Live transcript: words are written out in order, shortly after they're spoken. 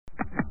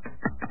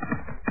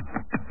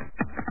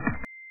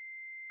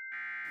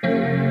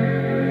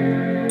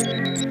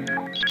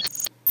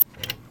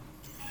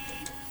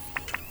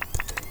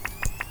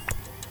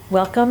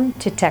Welcome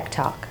to Tech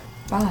Talk.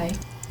 Bye.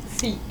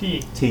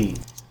 CDT.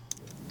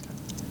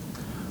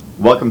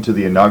 Welcome to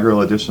the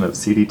inaugural edition of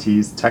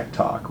CDT's Tech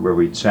Talk, where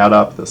we chat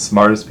up the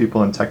smartest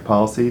people in tech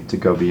policy to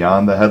go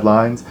beyond the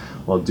headlines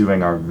while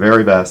doing our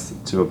very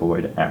best to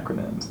avoid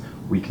acronyms.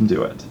 We can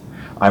do it.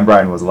 I'm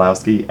Brian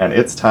Wazlowski, and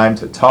it's time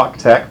to talk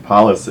tech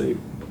policy.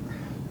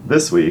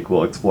 This week,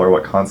 we'll explore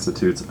what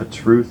constitutes a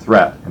true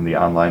threat in the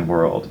online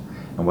world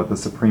and what the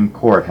Supreme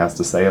Court has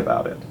to say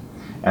about it.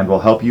 And we'll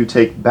help you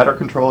take better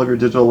control of your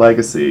digital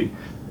legacy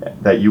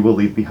that you will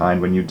leave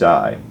behind when you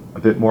die. A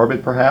bit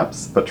morbid,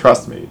 perhaps, but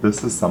trust me,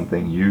 this is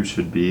something you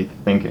should be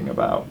thinking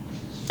about.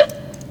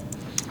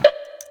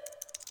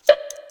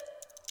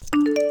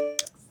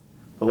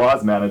 The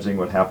laws managing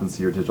what happens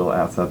to your digital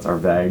assets are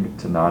vague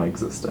to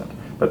non-existent,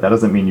 but that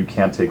doesn't mean you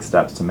can't take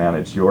steps to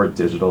manage your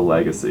digital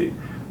legacy.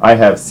 I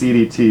have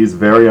CDT's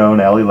very own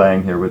Allie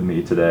Lang here with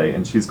me today,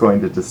 and she's going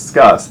to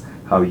discuss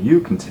how you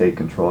can take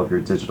control of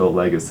your digital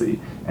legacy.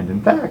 And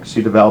in fact,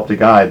 she developed a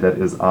guide that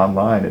is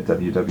online at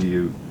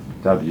www.cdt.org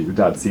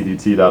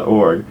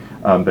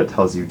that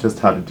tells you just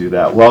how to do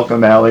that.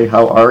 Welcome, Allie.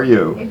 How are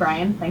you? Hey,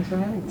 Brian. Thanks for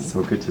having me.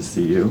 So good to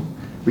see you.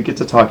 We get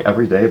to talk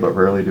every day, but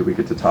rarely do we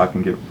get to talk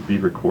and be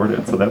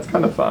recorded, so that's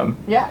kind of fun.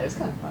 Yeah, it's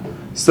kind of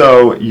fun.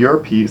 So your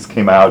piece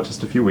came out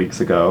just a few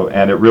weeks ago,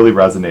 and it really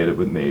resonated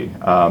with me.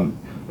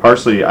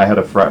 Partially, I had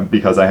a friend,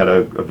 because I had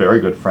a very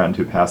good friend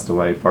who passed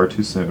away far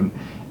too soon,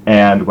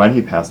 and when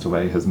he passed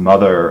away, his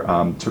mother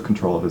took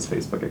control of his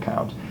Facebook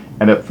account.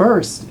 And at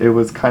first, it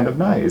was kind of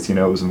nice. You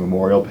know, it was a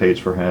memorial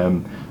page for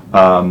him,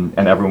 and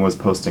everyone was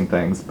posting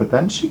things. But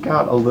then she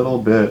got a little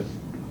bit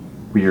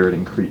weird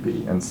and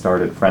creepy and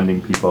started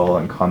friending people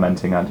and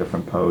commenting on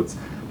different posts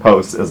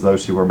as though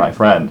she were my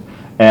friend.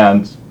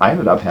 And I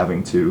ended up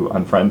having to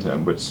unfriend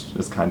him, which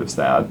is kind of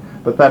sad.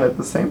 But then at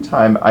the same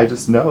time, I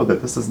just know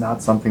that this is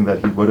not something that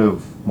he would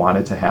have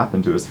wanted to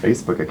happen to his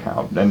Facebook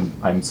account. And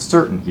I'm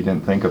certain he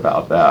didn't think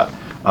about that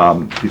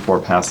before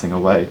passing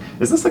away.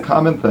 Is this a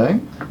common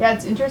thing? Yeah,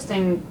 it's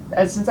interesting.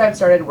 Since I've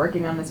started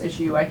working on this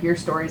issue, I hear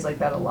stories like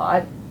that a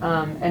lot.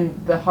 And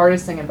the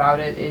hardest thing about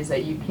it is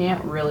that you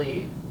can't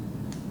really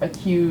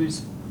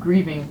accuse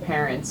grieving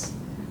parents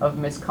of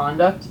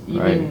misconduct.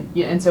 Right.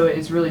 And so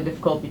it's really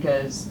difficult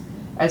because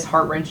as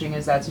heart-wrenching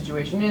as that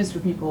situation is for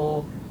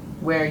people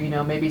where, you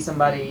know, maybe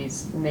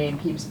somebody's name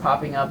keeps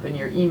popping up in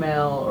your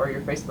email or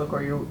your Facebook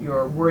or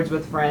your words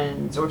with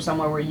friends or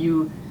somewhere where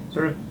you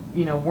sort of,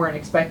 you know, weren't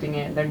expecting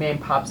it, their name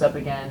pops up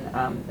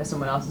again as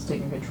someone else is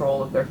taking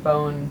control of their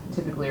phone,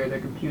 typically, or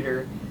their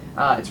computer.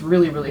 It's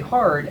really, really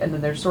hard, and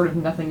then there's sort of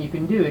nothing you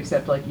can do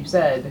except, like you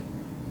said,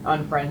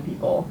 unfriend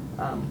people,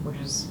 which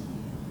is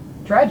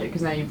tragic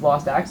because now you've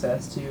lost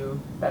access to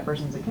that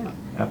person's account.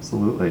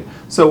 Absolutely.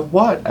 So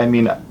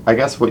I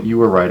guess what you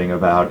were writing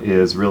about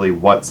is really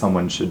what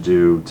someone should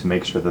do to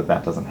make sure that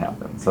that doesn't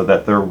happen, so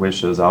that their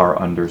wishes are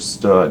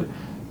understood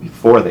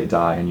before they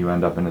die and you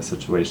end up in a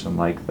situation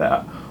like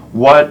that.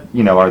 Are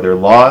there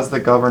laws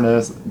that govern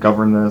this?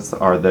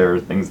 Are there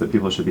things that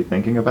people should be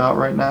thinking about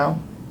right now?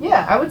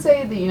 Yeah, I would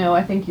say that, you know,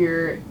 I think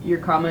your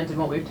comment and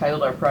what we've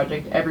titled our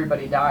project,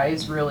 Everybody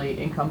Dies,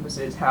 really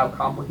encompasses how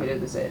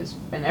complicated this is.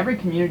 And every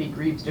community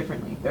grieves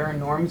differently. There are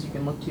norms you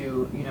can look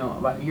to, you know,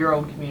 about your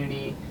own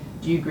community.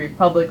 Do you grieve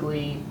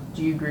publicly?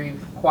 Do you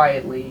grieve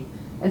quietly?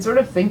 And sort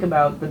of think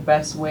about the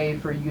best way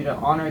for you to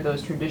honor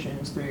those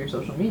traditions through your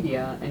social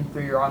media and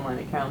through your online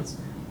accounts.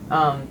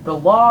 The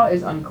law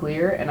is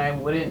unclear, and I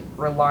wouldn't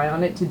rely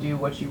on it to do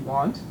what you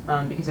want,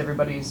 because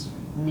everybody's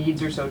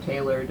needs are so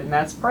tailored, and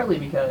that's partly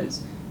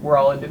because we're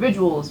all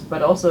individuals,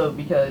 but also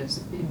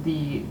because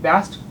the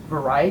vast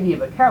variety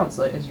of accounts,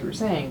 like, as you were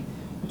saying,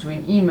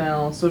 between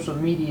email, social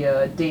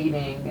media,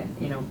 dating,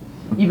 you know,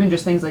 even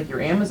just things like your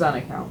Amazon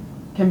account,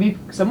 can be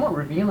somewhat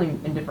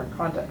revealing in different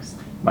contexts.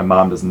 My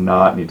mom does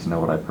not need to know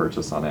what I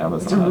purchased on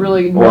Amazon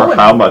or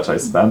how much I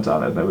spent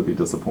on it. That would be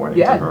disappointing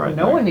to her, I think.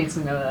 No one needs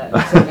to know that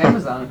except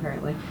Amazon,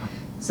 apparently.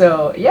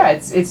 So, yeah,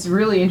 it's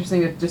really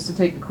interesting to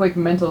take a quick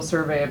mental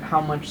survey of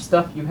how much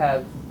stuff you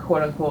have,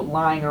 quote-unquote,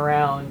 lying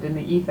around in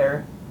the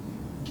ether,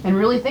 and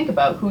really think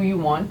about who you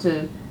want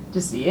to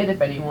see it,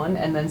 if anyone,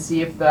 and then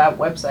see if that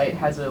website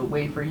has a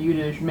way for you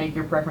to make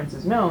your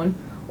preferences known,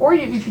 or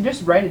you can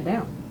just write it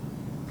down.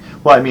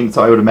 Well,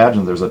 so I would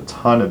imagine there's a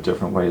ton of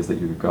different ways that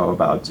you could go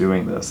about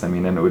doing this.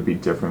 And it would be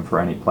different for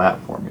any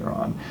platform you're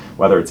on.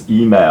 Whether it's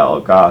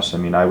email, gosh,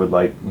 I would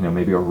like,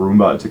 maybe a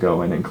Roomba to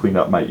go in and clean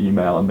up my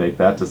email and make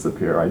that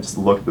disappear. I just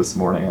looked this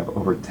morning, I have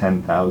over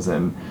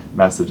 10,000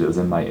 messages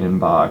in my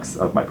inbox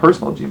of my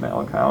personal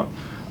Gmail account.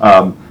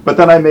 But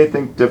then I may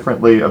think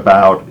differently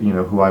about,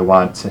 who I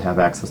want to have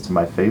access to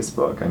my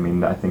Facebook.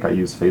 I think I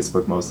use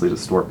Facebook mostly to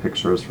store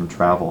pictures from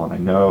travel, and I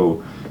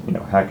know,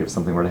 heck, if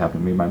something were to happen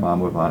to me, my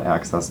mom would want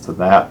access to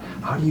that.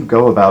 How do you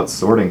go about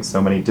sorting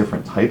so many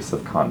different types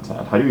of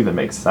content? How do you even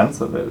make sense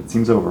of it? It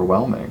seems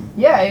overwhelming.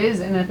 Yeah, it is,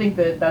 and I think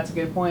that's a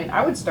good point.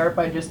 I would start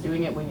by just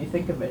doing it when you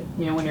think of it.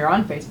 When you're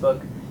on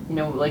Facebook,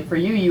 like for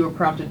you were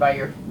prompted by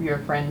your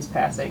friend's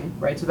passing,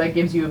 right? So that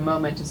gives you a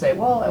moment to say,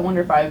 well, I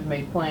wonder if I've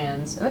made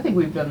plans. And I think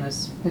we've done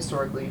this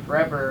historically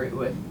forever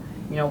with,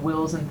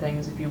 wills and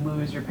things. If you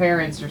lose your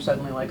parents, you're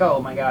suddenly like,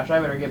 oh my gosh, I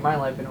better get my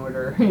life in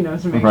order,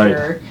 to make Right.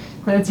 sure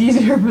that it's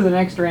easier for the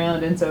next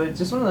round. And so it's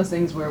just one of those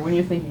things where when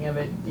you're thinking of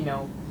it,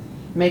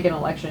 make an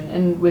election.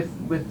 And with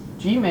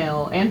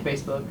Gmail and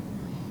Facebook,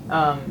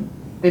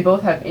 they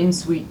both have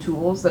in-suite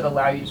tools that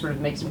allow you to sort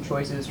of make some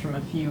choices from a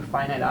few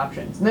finite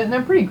options. And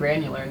they're pretty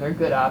granular and they're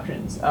good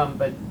options,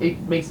 but it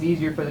makes it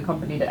easier for the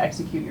company to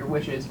execute your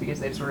wishes because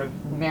they've sort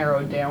of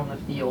narrowed down the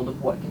field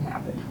of what can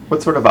happen.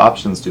 What sort of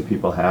options do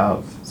people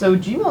have? So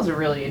Gmail's a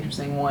really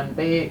interesting one.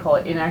 They call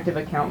it Inactive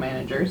Account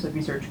Manager. So if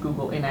you search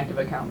Google Inactive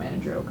Account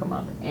Manager, it'll come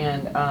up.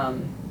 And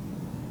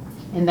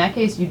in that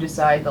case, you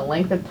decide the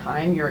length of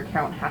time your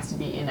account has to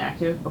be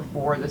inactive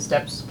before the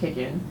steps kick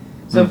in.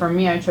 So for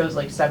me, I chose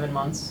like 7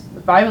 months.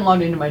 If I haven't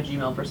logged into my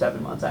Gmail for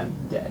 7 months, I'm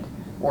dead.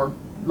 Or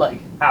like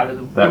out of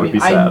the... That would be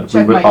sad.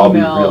 We would all be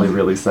really,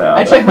 really sad.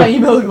 I check my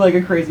email like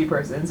a crazy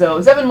person.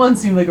 So 7 months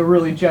seemed like a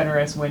really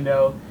generous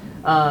window.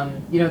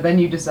 Then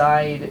you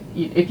decide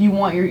if you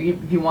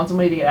want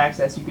somebody to get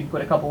access, you could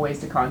put a couple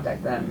ways to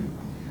contact them.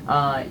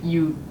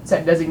 You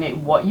designate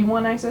what you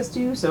want access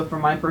to. So for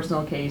my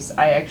personal case,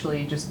 I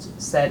actually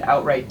just said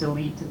outright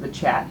delete the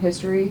chat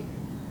history.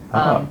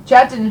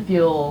 Chat didn't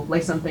feel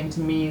like something to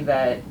me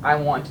that I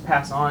want to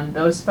pass on.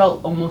 Those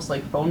felt almost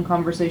like phone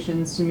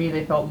conversations to me.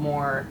 They felt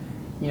more,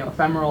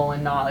 ephemeral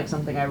and not like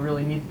something I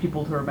really need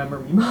people to remember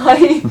me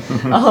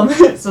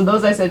by. So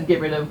those I said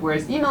get rid of,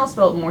 whereas emails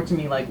felt more to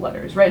me like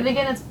letters, right? And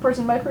again, it's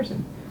person by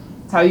person.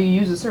 It's how you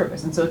use the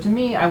service. And so to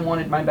me, I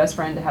wanted my best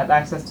friend to have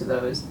access to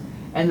those.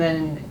 And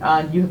then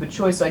you have a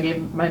choice. So I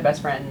gave my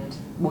best friend,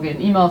 will get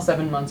an email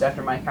 7 months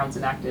after my account's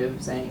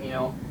inactive saying,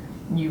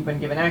 you've been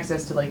given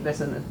access to like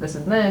this and this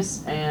and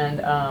this, and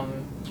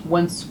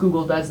once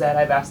Google does that,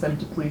 I've asked them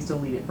to please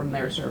delete it from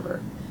their server.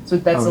 So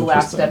that's the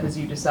last step, is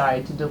you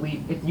decide to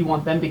delete if you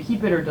want them to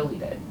keep it or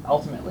delete it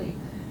ultimately.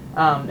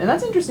 And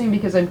that's interesting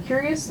because I'm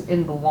curious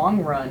in the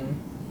long run,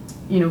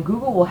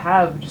 Google will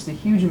have just a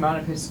huge amount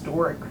of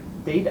historic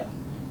data,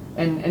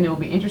 and it will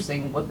be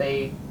interesting what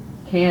they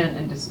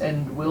can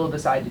and will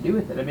decide to do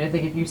with it. I mean, I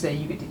think if you say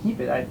you get to keep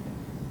it,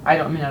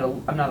 I'm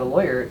not a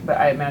lawyer, but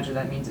I imagine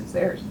that means it's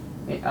theirs.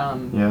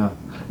 Yeah.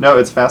 No,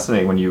 it's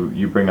fascinating when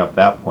you bring up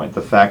that point.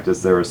 The fact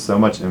is there is so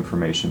much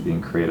information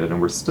being created,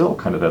 and we're still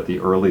kind of at the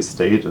early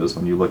stages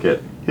when you look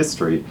at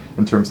history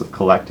in terms of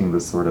collecting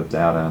this sort of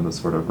data and the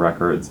sort of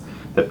records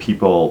that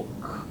people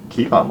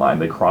keep online.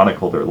 They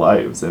chronicle their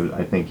lives. And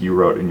I think you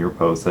wrote in your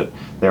post that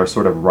they are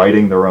sort of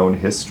writing their own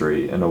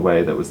history in a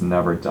way that was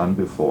never done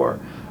before.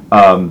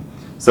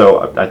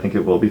 So I think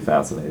it will be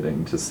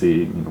fascinating to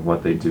see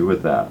what they do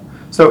with that.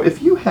 So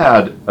if you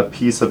had a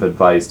piece of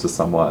advice to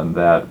someone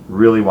that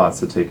really wants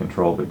to take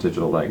control of their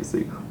digital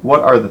legacy,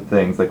 what are the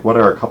things, like what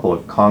are a couple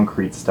of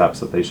concrete steps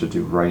that they should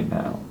do right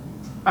now?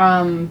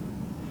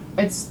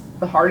 It's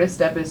the hardest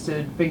step is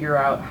to figure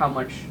out how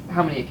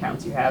many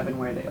accounts you have and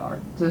where they are.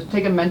 So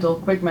take a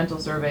quick mental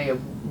survey of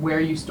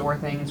where you store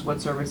things, what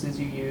services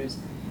you use.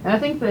 And I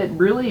think that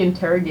really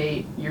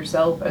interrogate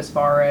yourself as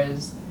far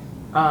as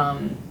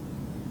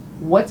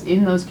what's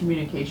in those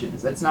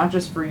communications. That's not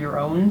just for your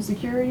own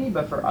security,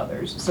 but for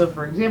others. So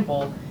for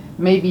example,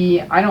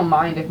 maybe I don't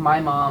mind if my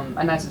mom,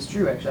 and this is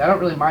true actually, I don't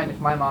really mind if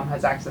my mom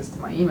has access to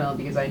my email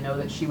because I know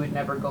that she would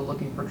never go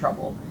looking for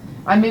trouble.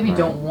 I maybe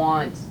don't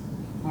want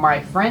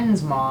my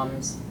friends'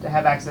 moms to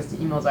have access to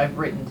emails I've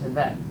written to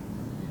them,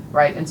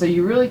 right? And so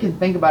you really can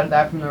think about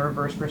that from the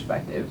reverse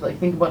perspective. Like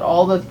think about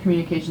all the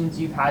communications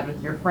you've had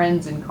with your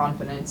friends in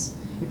confidence.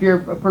 If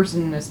you're a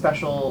person in a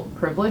special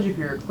privilege, if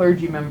you're a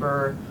clergy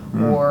member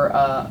or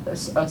a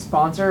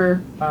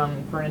sponsor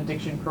for an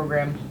addiction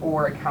program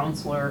or a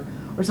counselor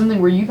or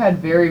something where you've had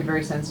very,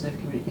 very sensitive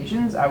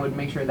communications, I would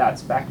make sure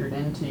that's factored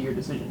into your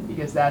decision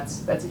because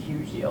that's a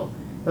huge deal.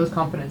 Those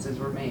confidences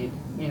were made,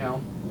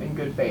 in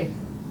good faith.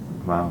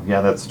 Wow, yeah,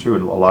 that's true.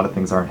 A lot of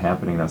things aren't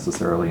happening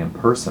necessarily in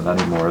person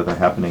anymore. They're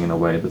happening in a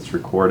way that's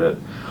recorded.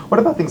 What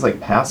about things like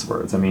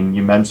passwords? I mean,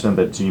 you mentioned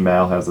that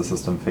Gmail has a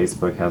system,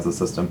 Facebook has a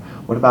system.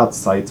 What about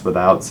sites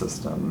without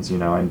systems?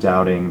 I'm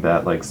doubting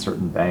that like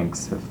certain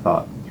banks have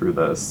thought through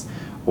this,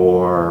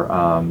 or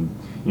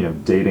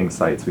dating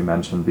sites we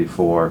mentioned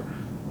before.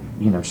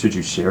 Should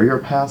you share your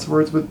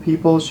passwords with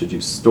people? Should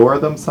you store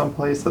them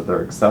someplace that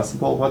they're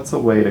accessible? What's a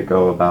way to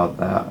go about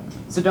that?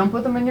 So don't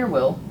put them in your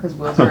will, because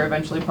wills are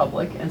eventually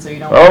public, and so you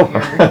don't want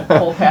your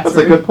whole password That's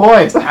a good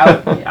point.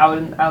 out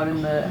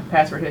in the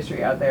password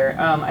history out there.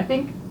 I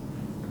think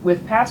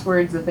with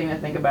passwords, the thing to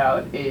think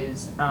about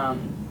is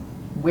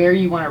where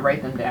you want to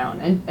write them down.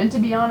 And to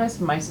be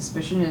honest, my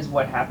suspicion is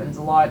what happens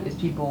a lot is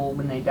people,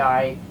 when they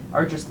die,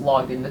 are just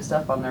logged into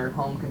stuff on their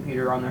home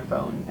computer or on their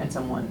phone, and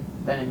someone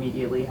then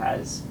immediately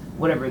has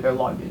whatever they're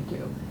logged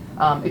into.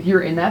 If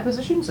you're in that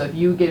position, so if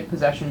you get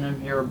possession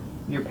of your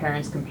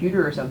parents'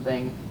 computer or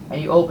something,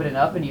 and you open it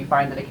up and you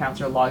find that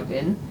accounts are logged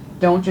in,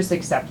 don't just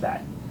accept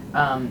that.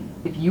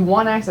 If you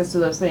want access to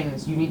those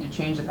things, you need to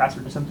change the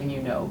password to something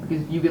you know,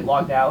 because if you get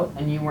logged out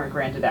and you weren't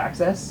granted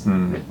access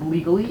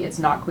legally, it's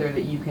not clear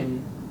that you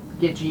can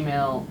get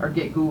Gmail or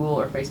get Google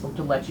or Facebook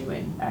to let you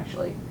in,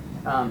 actually.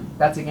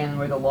 That's again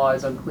where the law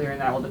is unclear,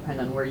 and that will depend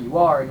on where you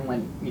are and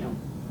when,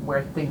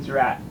 where things are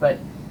at. But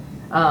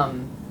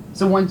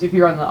so once, if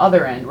you're on the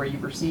other end where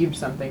you've received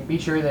something, be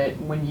sure that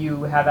when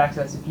you have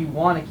access, if you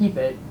want to keep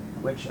it,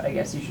 which I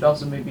guess you should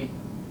also maybe,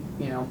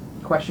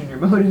 question your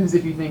motives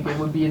if you think it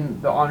would be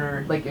in the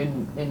honor, like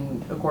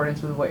in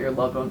accordance with what your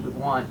loved ones would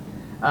want.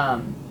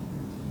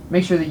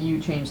 Make sure that you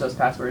change those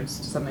passwords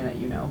to something that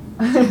you know.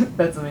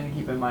 That's something to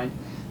keep in mind.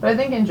 But I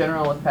think in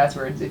general with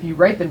passwords, if you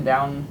write them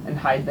down and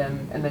hide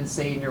them and then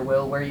say in your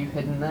will where you've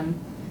hidden them,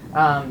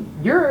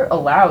 you're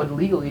allowed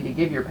legally to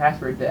give your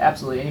password to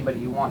absolutely anybody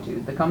you want to.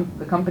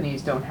 The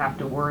companies don't have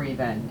to worry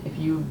then. If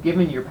you've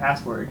given your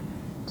password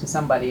to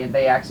somebody and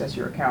they access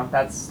your account,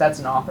 that's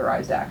an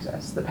authorized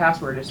access. The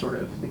password is sort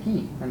of the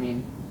key. I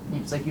mean,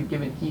 it's like you've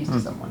given keys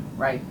to someone,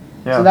 right?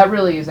 Yeah. So that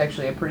really is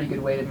actually a pretty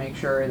good way to make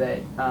sure that,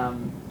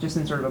 just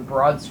in sort of a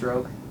broad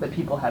stroke, that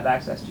people have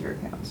access to your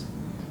accounts.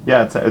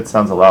 Yeah, it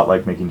sounds a lot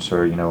like making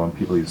sure, when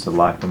people used to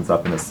lock things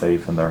up in a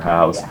safe in their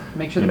house. Yeah,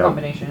 make sure the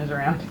combination is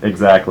around.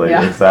 Exactly,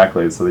 Yeah.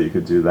 exactly, so that you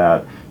could do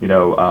that.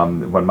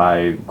 When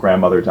my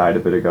grandmother died a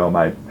bit ago,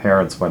 my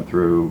parents went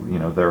through,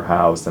 their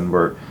house and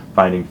were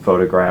finding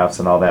photographs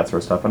and all that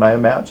sort of stuff. And I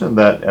imagine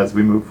that as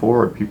we move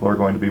forward, people are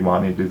going to be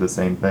wanting to do the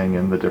same thing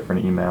in the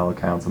different email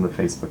accounts and the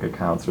Facebook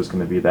accounts. There's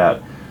going to be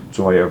that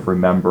joy of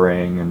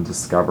remembering and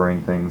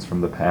discovering things from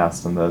the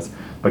past and this.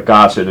 But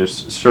gosh, it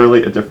is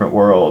surely a different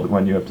world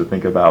when you have to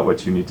think about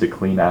what you need to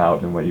clean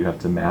out and what you have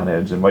to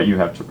manage and what you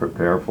have to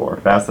prepare for.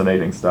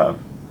 Fascinating stuff.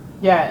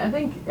 Yeah, I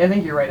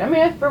think you're right. I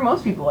mean, for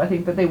most people, I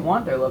think that they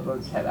want their loved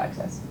ones to have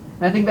access.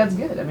 And I think that's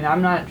good. I mean,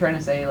 I'm not trying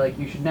to say, like,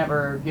 you should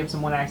never give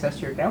someone access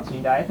to your accounts when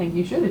you die. I think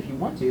you should if you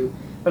want to.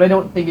 But I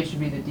don't think it should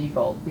be the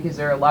default, because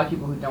there are a lot of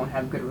people who don't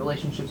have good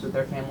relationships with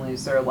their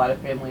families. There are a lot of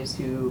families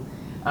who,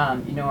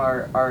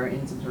 are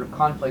in some sort of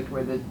conflict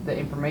where the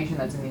information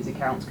that's in these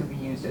accounts could be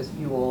used as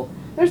fuel.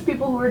 There's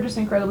people who are just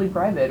incredibly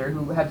private or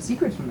who have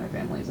secrets from their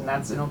families, and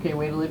that's an okay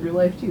way to live your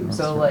life too.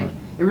 So, like,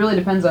 it really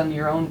depends on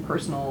your own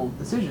personal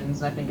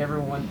decisions, and I think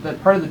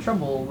that part of the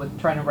trouble with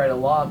trying to write a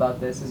law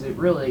about this is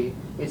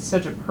it's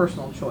such a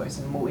personal choice,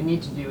 and what we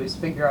need to do is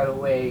figure out a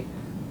way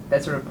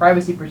that's sort of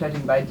privacy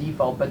protecting by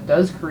default, but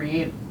does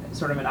create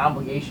sort of an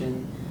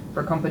obligation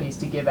for companies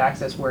to give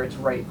access where it's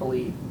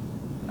rightfully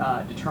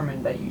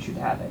determined that you should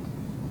have it.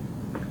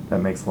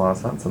 That makes a lot of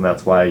sense, and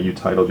that's why you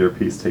titled your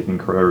piece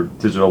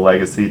Digital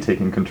Legacy,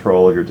 Taking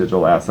Control of Your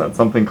Digital Assets,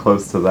 something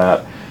close to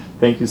that.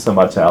 Thank you so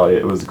much, Allie.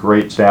 It was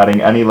great chatting.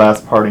 Any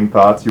last parting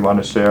thoughts you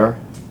want to share?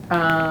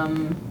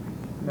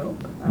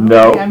 Nope.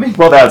 No?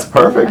 Well, that's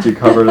perfect. You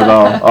covered it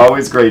all.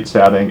 Always great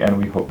chatting, and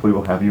we hopefully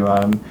will have you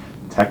on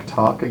Tech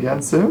Talk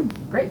again soon.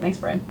 Great. Thanks,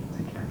 Brian.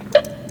 Take care.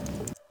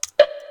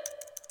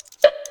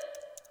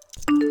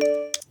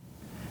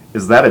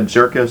 Is that a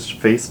jerkish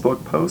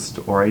Facebook post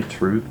or a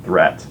true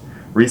threat?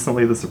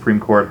 Recently, the Supreme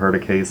Court heard a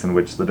case in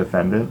which the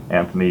defendant,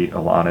 Anthony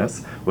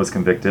Alanis, was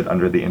convicted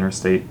under the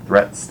Interstate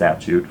Threat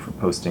Statute for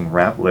posting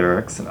rap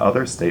lyrics and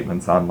other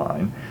statements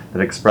online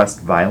that expressed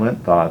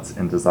violent thoughts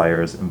and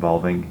desires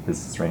involving his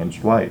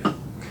estranged wife.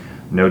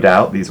 No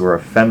doubt these were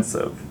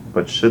offensive,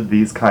 but should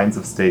these kinds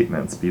of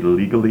statements be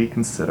legally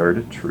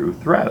considered true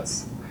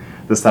threats?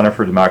 The Center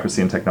for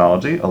Democracy and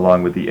Technology,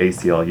 along with the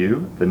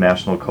ACLU, the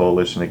National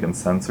Coalition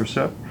Against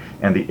Censorship,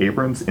 and the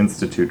Abrams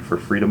Institute for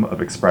Freedom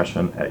of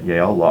Expression at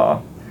Yale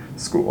Law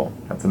School,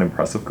 that's an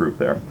impressive group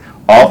there,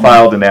 all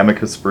filed an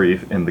amicus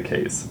brief in the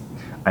case.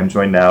 I'm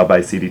joined now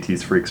by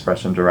CDT's Free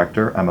Expression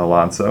Director, Emma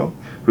Alonso,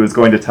 who is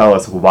going to tell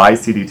us why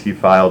CDT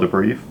filed a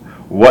brief,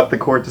 what the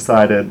court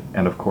decided,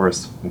 and of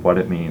course, what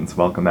it means.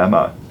 Welcome,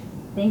 Emma.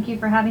 Thank you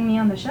for having me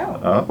on the show.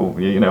 Oh,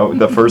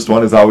 the first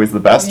one is always the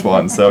best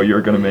one, so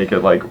you're going to make it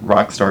like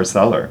rock star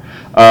seller.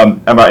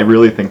 Emma, I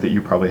really think that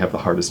you probably have the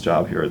hardest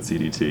job here at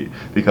CDT,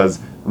 because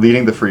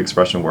leading the free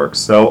expression work,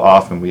 so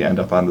often we end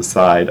up on the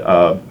side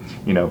of,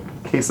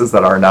 cases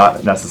that are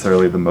not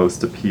necessarily the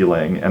most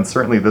appealing, and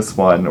certainly this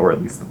one, or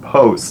at least the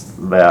posts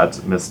that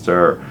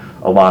Mr.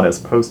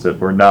 Alanis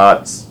posted, were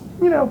not,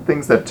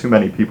 things that too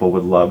many people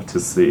would love to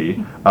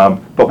see.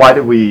 But why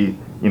did we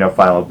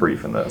file a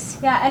brief in this?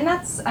 Yeah,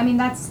 and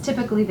that's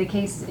typically the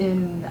case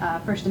in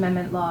First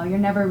Amendment law. You're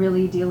never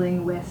really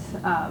dealing with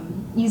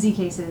easy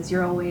cases.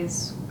 You're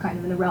always kind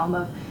of in the realm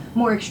of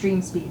more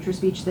extreme speech, or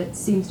speech that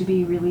seems to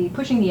be really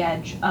pushing the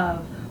edge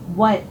of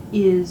what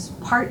is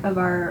part of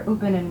our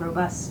open and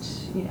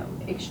robust,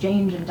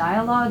 exchange and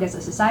dialogue as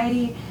a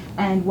society,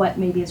 and what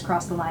maybe has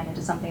crossed the line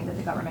into something that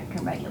the government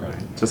can regulate.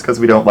 Just because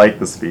we don't like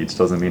the speech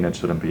doesn't mean it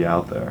shouldn't be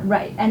out there.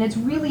 Right, and it's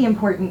really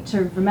important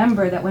to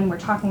remember that when we're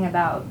talking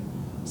about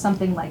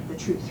something like the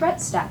True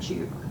Threat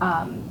Statute,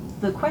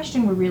 the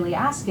question we're really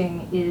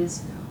asking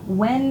is,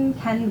 when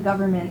can the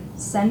government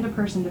send a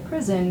person to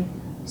prison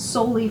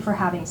solely for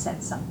having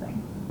said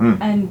something?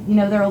 And,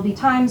 there will be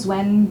times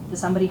when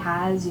somebody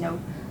has,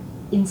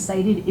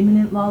 incited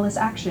imminent lawless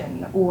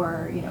action,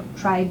 or,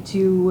 tried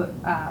to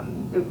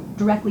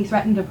directly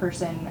threaten a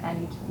person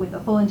and with the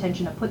full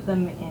intention to put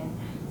them in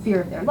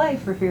fear of their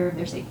life or fear of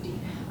their safety.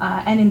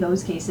 And in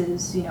those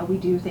cases, we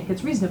do think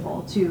it's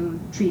reasonable to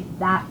treat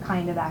that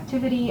kind of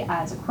activity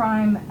as a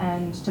crime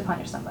and to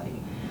punish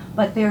somebody.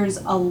 But there's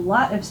a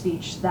lot of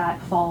speech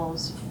that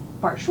falls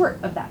far short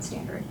of that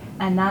standard,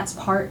 and that's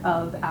part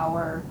of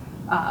our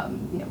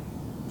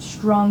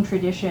strong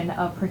tradition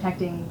of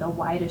protecting the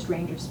widest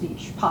range of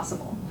speech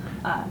possible.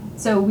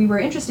 So we were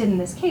interested in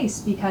this case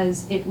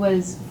because it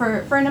was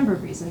for a number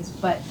of reasons,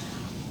 but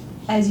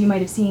as you might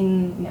have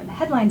seen, the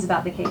headlines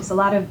about the case, a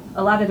lot of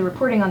the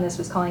reporting on this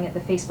was calling it the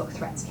Facebook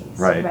threats case,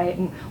 right?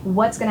 And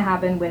what's going to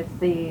happen with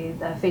the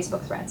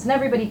Facebook threats? And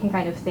everybody can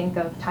kind of think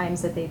of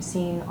times that they've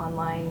seen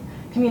online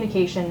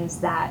communications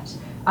that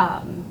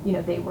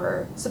they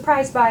were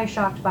surprised by,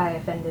 shocked by,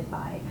 offended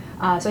by.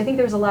 So I think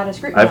there was a lot of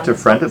scrutiny. I've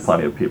befriended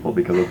plenty of people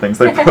because of things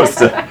they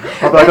posted.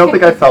 Although I don't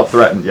think I felt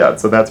threatened yet,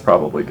 so that's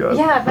probably good.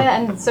 Yeah,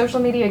 and social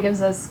media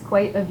gives us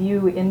quite a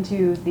view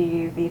into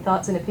the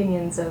thoughts and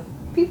opinions of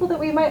people that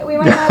we might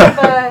not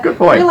have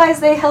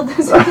realized they held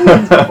those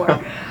opinions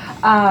before.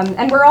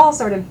 And we're all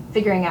sort of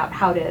figuring out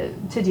how to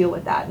deal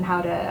with that and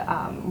how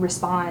to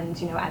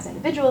respond, as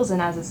individuals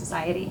and as a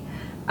society.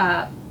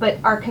 But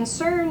our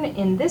concern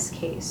in this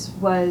case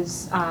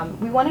was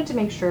we wanted to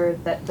make sure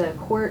that the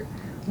court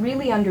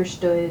really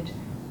understood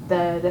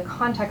the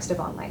context of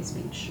online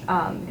speech.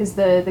 Because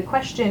the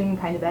question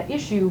kind of at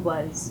issue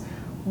was,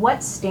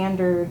 what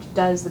standard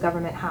does the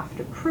government have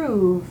to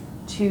prove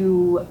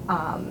to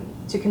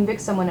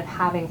convict someone of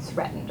having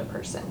threatened a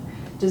person?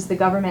 Does the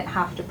government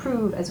have to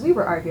prove, as we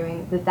were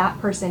arguing, that that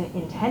person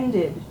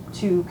intended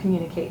to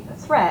communicate a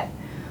threat?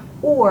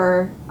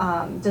 Or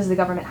does the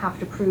government have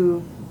to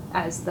prove,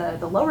 as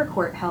the lower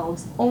court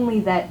held, only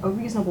that a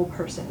reasonable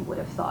person would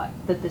have thought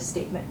that this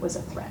statement was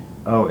a threat?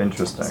 Oh,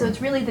 interesting. So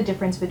it's really the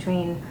difference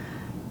between,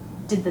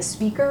 did the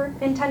speaker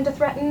intend to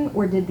threaten,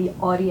 or did the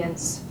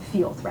audience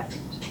feel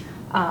threatened?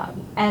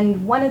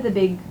 And one of the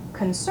big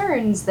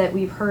concerns that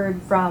we've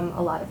heard from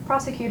a lot of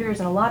prosecutors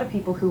and a lot of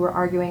people who were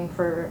arguing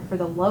for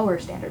the lower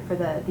standard, for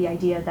the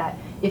idea that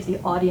if the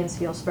audience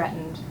feels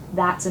threatened,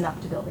 that's enough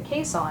to build a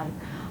case on.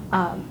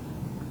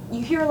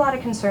 You hear a lot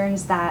of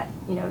concerns that,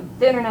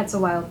 the internet's a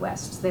wild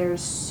west.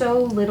 There's so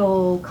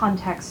little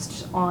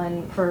context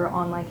for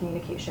online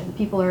communication.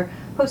 People are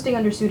posting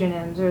under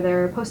pseudonyms or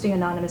they're posting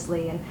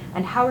anonymously,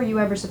 and how are you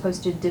ever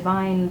supposed to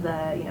divine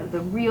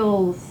the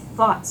real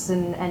thoughts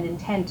and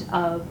intent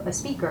of a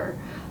speaker?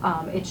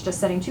 It's just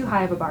setting too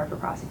high of a bar for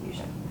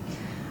prosecution.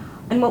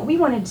 And what we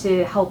wanted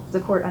to help the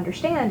court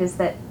understand is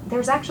that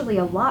there's actually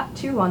a lot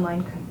to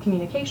online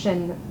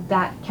communication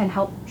that can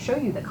help show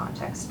you the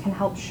context, can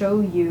help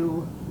show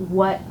you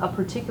what a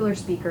particular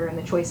speaker and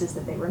the choices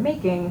that they were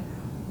making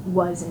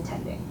was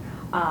intending.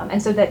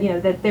 And so that,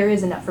 that there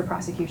is enough for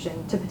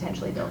prosecution to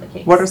potentially build a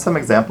case. What are some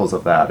examples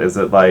of that? Is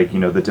it like,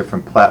 the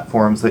different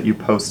platforms that you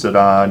posted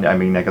on? I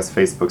mean, I guess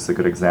Facebook's a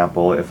good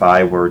example. If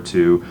I were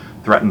to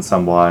threaten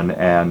someone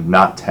and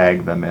not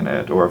tag them in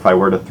it, or if I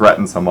were to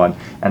threaten someone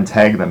and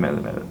tag them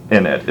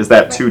in it, is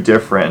that too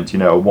different?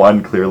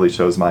 One clearly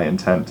shows my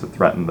intent to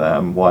threaten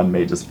them. One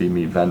may just be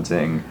me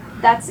venting.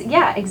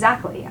 Yeah,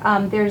 exactly.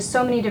 There's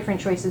so many different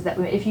choices that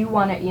if you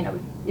want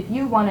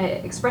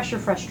to express your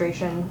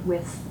frustration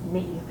with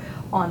me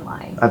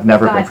online. I've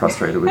never been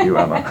frustrated with you,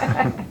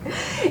 Emma.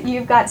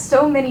 You've got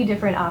so many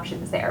different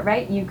options there,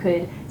 right? You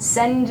could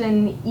send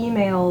an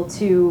email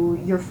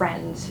to your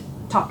friend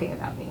talking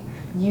about me.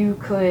 You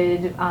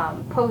could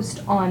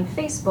post on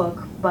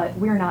Facebook, but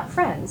we're not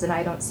friends and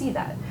I don't see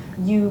that.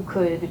 You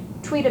could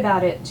tweet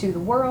about it to the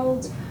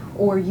world,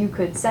 or you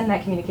could send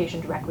that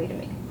communication directly to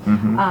me.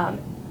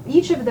 Mm-hmm.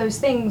 Each of those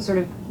things sort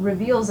of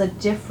reveals a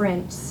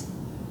different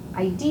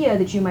idea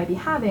that you might be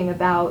having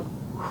about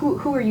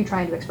who are you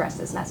trying to express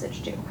this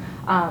message to.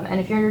 And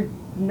if you're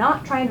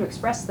not trying to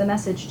express the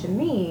message to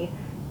me,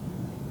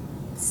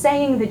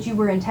 saying that you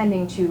were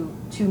intending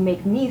to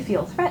make me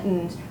feel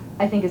threatened,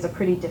 I think is a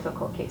pretty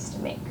difficult case to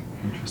make.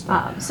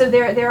 Interesting. So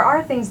there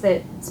are things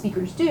that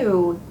speakers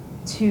do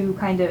to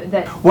kind of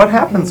that. What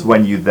happens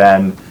when you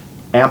then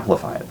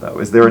amplify it, though?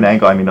 Is there an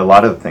angle? I mean, a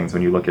lot of the things,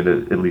 when you look at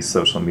it, at least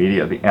social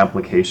media, the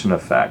amplification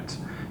effect.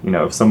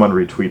 If someone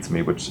retweets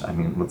me, which, I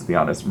mean, let's be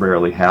honest,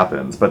 rarely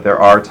happens, but there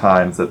are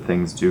times that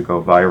things do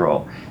go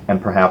viral, and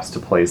perhaps to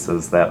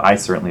places that I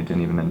certainly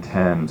didn't even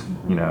intend,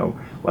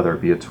 whether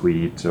it be a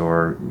tweet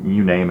or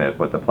you name it,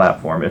 but the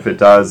platform. If it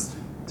does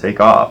take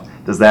off,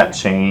 does that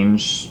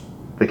change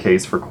the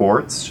case for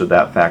courts? Should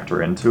that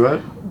factor into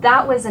it?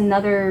 That was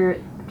another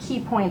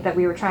key point that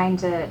we were trying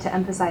to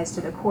emphasize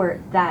to the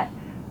court, that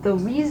the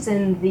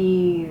reason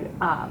the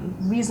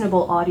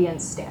reasonable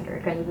audience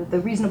standard, kind of the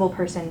reasonable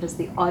person, does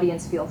the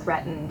audience feel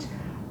threatened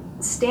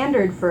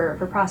standard for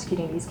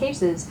prosecuting these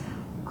cases,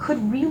 could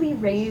really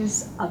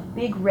raise a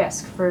big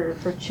risk for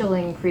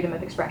chilling freedom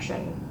of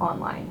expression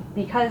online.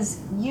 Because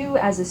you,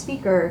 as a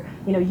speaker,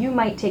 you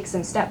might take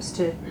some steps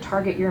to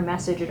target your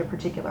message at a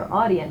particular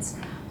audience,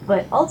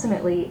 but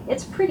ultimately,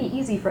 it's pretty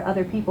easy for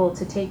other people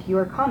to take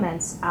your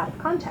comments out of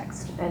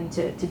context and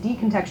to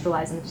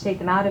decontextualize them, to take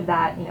them out of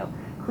that,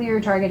 clear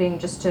targeting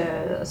just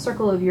to a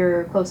circle of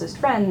your closest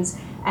friends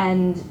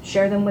and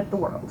share them with the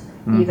world.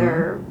 Mm-hmm.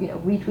 Either,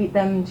 retweet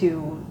them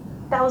to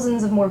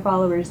thousands of more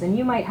followers than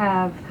you might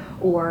have,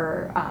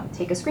 or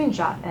take a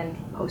screenshot and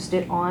post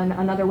it on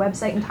another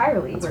website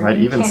entirely. That's where right.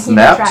 you Even can't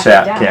track it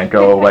Snapchat down. can't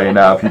go away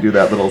now. If you do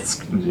that little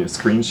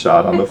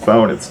screenshot on the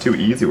phone, it's too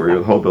easy where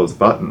you hold those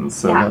buttons.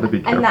 So you have to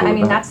be careful.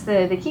 And that's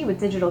the key with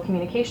digital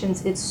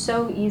communications. It's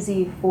so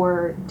easy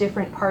for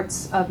different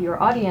parts of your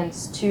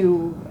audience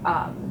to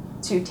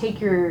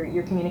take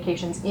your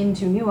communications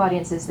into new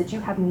audiences that you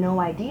have no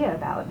idea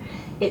about.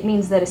 It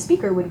means that a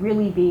speaker would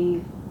really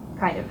be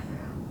kind of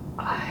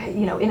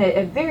in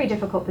a very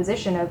difficult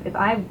position of if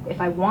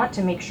I want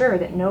to make sure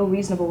that no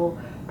reasonable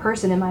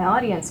person in my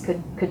audience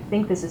could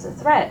think this is a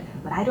threat,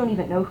 but I don't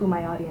even know who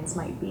my audience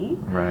might be.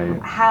 Right.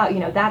 How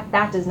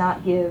that does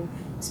not give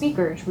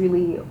speakers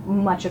really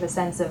much of a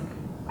sense of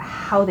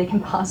how they can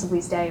possibly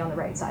stay on the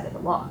right side of the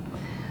law.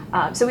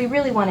 So we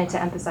really wanted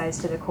to emphasize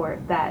to the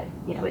court that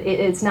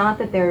it's not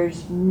that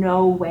there's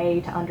no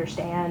way to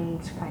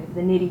understand kind of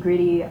the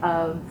nitty-gritty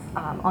of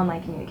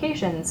online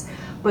communications,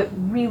 but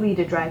really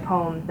to drive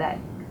home that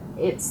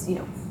it's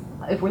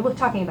if we're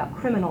talking about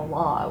criminal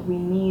law, we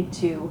need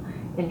to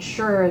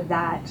ensure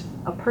that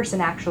a person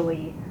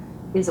actually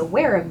is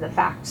aware of the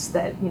facts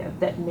that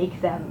that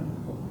make them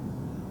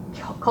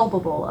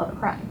culpable of a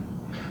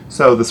crime.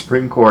 So the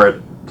Supreme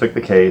Court took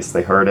the case,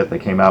 they heard it, they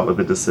came out with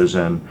a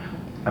decision.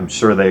 I'm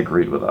sure they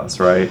agreed with us,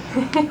 right?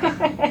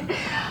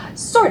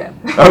 Sort of.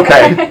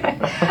 Okay.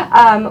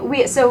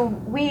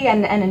 We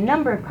and a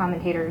number of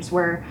commentators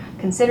were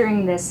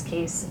considering this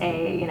case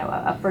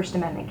a First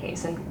Amendment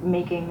case and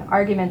making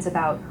arguments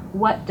about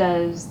what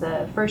does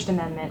the First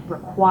Amendment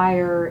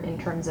require in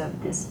terms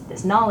of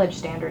this knowledge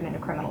standard in a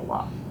criminal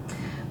law.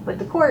 But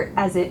the court,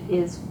 as it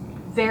is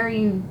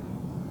very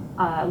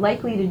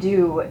likely to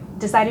do,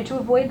 decided to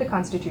avoid the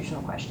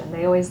constitutional question.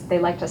 They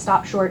like to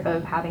stop short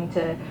of having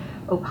to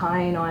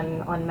opine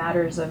on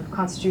matters of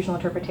constitutional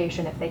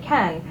interpretation if they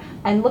can,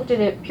 and looked at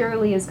it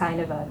purely as kind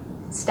of a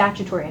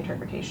statutory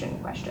interpretation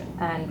question.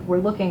 And we're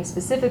looking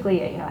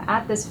specifically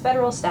at this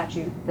federal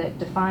statute that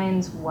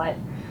defines what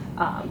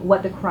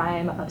the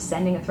crime of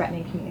sending a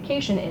threatening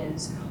communication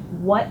is.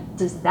 What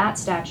does that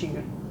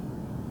statute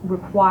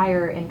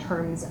require in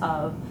terms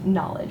of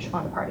knowledge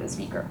on the part of the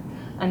speaker?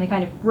 And they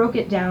kind of broke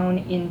it down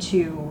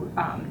into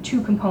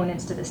two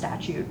components to the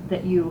statute,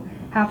 that you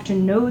have to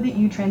know that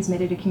you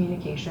transmitted a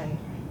communication,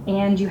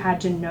 and you had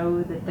to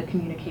know that the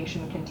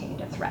communication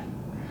contained a threat.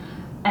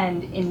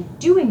 And in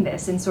doing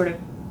this, in sort of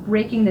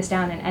breaking this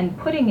down and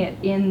putting it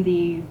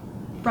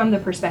from the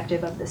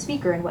perspective of the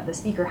speaker and what the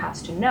speaker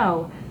has to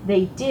know,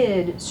 they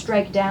did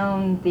strike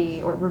down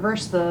or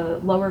reverse the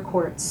lower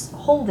court's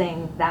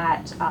holding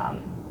that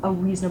a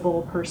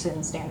reasonable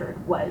person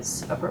standard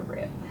was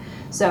appropriate.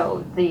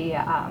 So the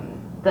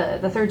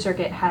Third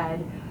Circuit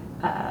had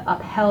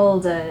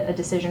upheld a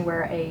decision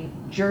where a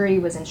jury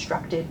was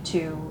instructed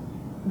to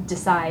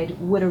decide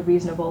would a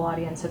reasonable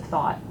audience have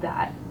thought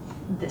that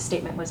this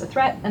statement was a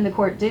threat, and the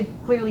court did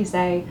clearly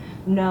say,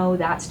 no,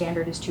 that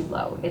standard is too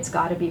low. It's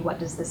got to be what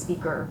does the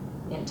speaker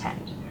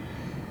intend.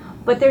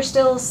 But there's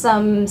still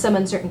some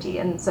uncertainty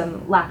and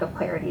some lack of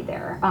clarity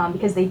there,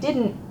 because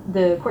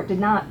the court did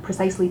not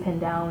precisely pin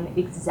down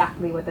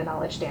exactly what the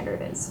knowledge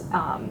standard is.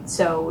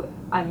 So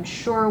I'm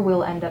sure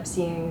we'll end up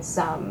seeing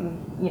some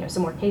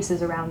more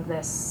cases around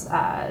this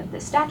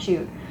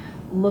statute,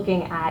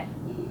 looking at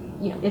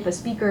if a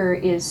speaker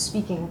is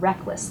speaking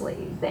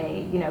recklessly,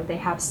 they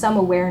have some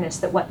awareness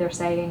that what they're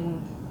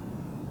saying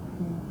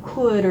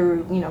could or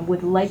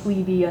would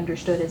likely be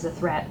understood as a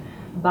threat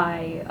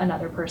by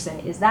another person.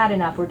 Is that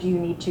enough, or do you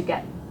need to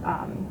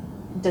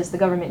does the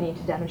government need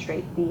to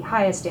demonstrate the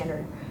highest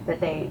standard that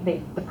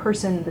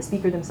the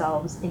speaker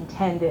themselves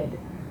intended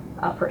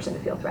a person to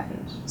feel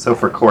threatened? So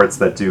for courts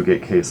that do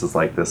get cases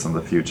like this in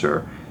the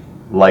future,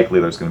 likely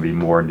there's going to be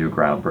more new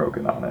ground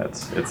broken on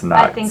it. It's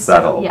not I think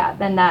settled. So, yeah.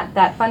 Then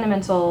that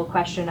fundamental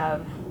question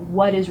of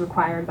what is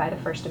required by the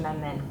First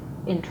Amendment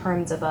in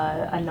terms of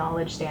a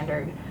knowledge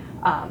standard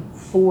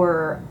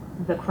for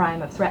the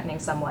crime of threatening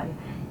someone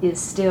is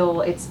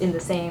still, it's in the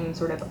same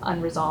sort of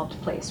unresolved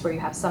place where you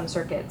have some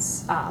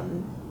circuits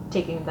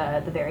taking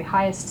the very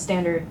highest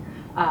standard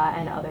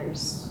and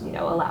others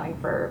allowing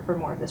for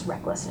more of this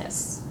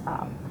recklessness.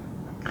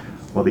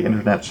 Well, the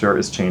internet sure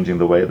is changing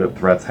the way that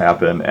threats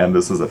happen, and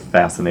this is a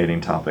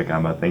fascinating topic,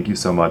 Emma. Thank you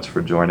so much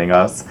for joining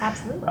us.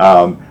 Absolutely.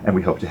 And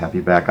we hope to have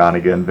you back on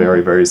again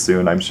very, very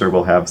soon. I'm sure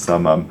we'll have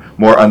some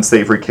more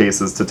unsavory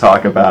cases to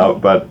talk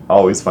about, but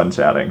always fun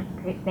chatting.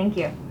 Great, thank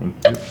you.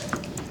 Thank you.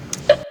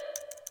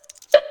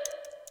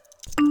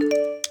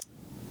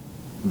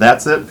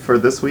 That's it for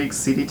this week's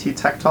CDT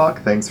Tech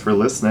Talk. Thanks for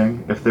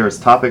listening. If there's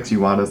topics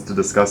you want us to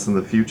discuss in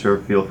the future,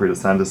 feel free to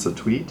send us a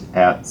tweet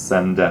at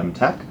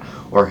SendDemTech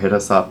or hit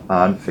us up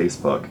on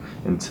Facebook.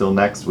 Until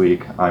next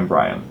week, I'm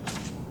Brian.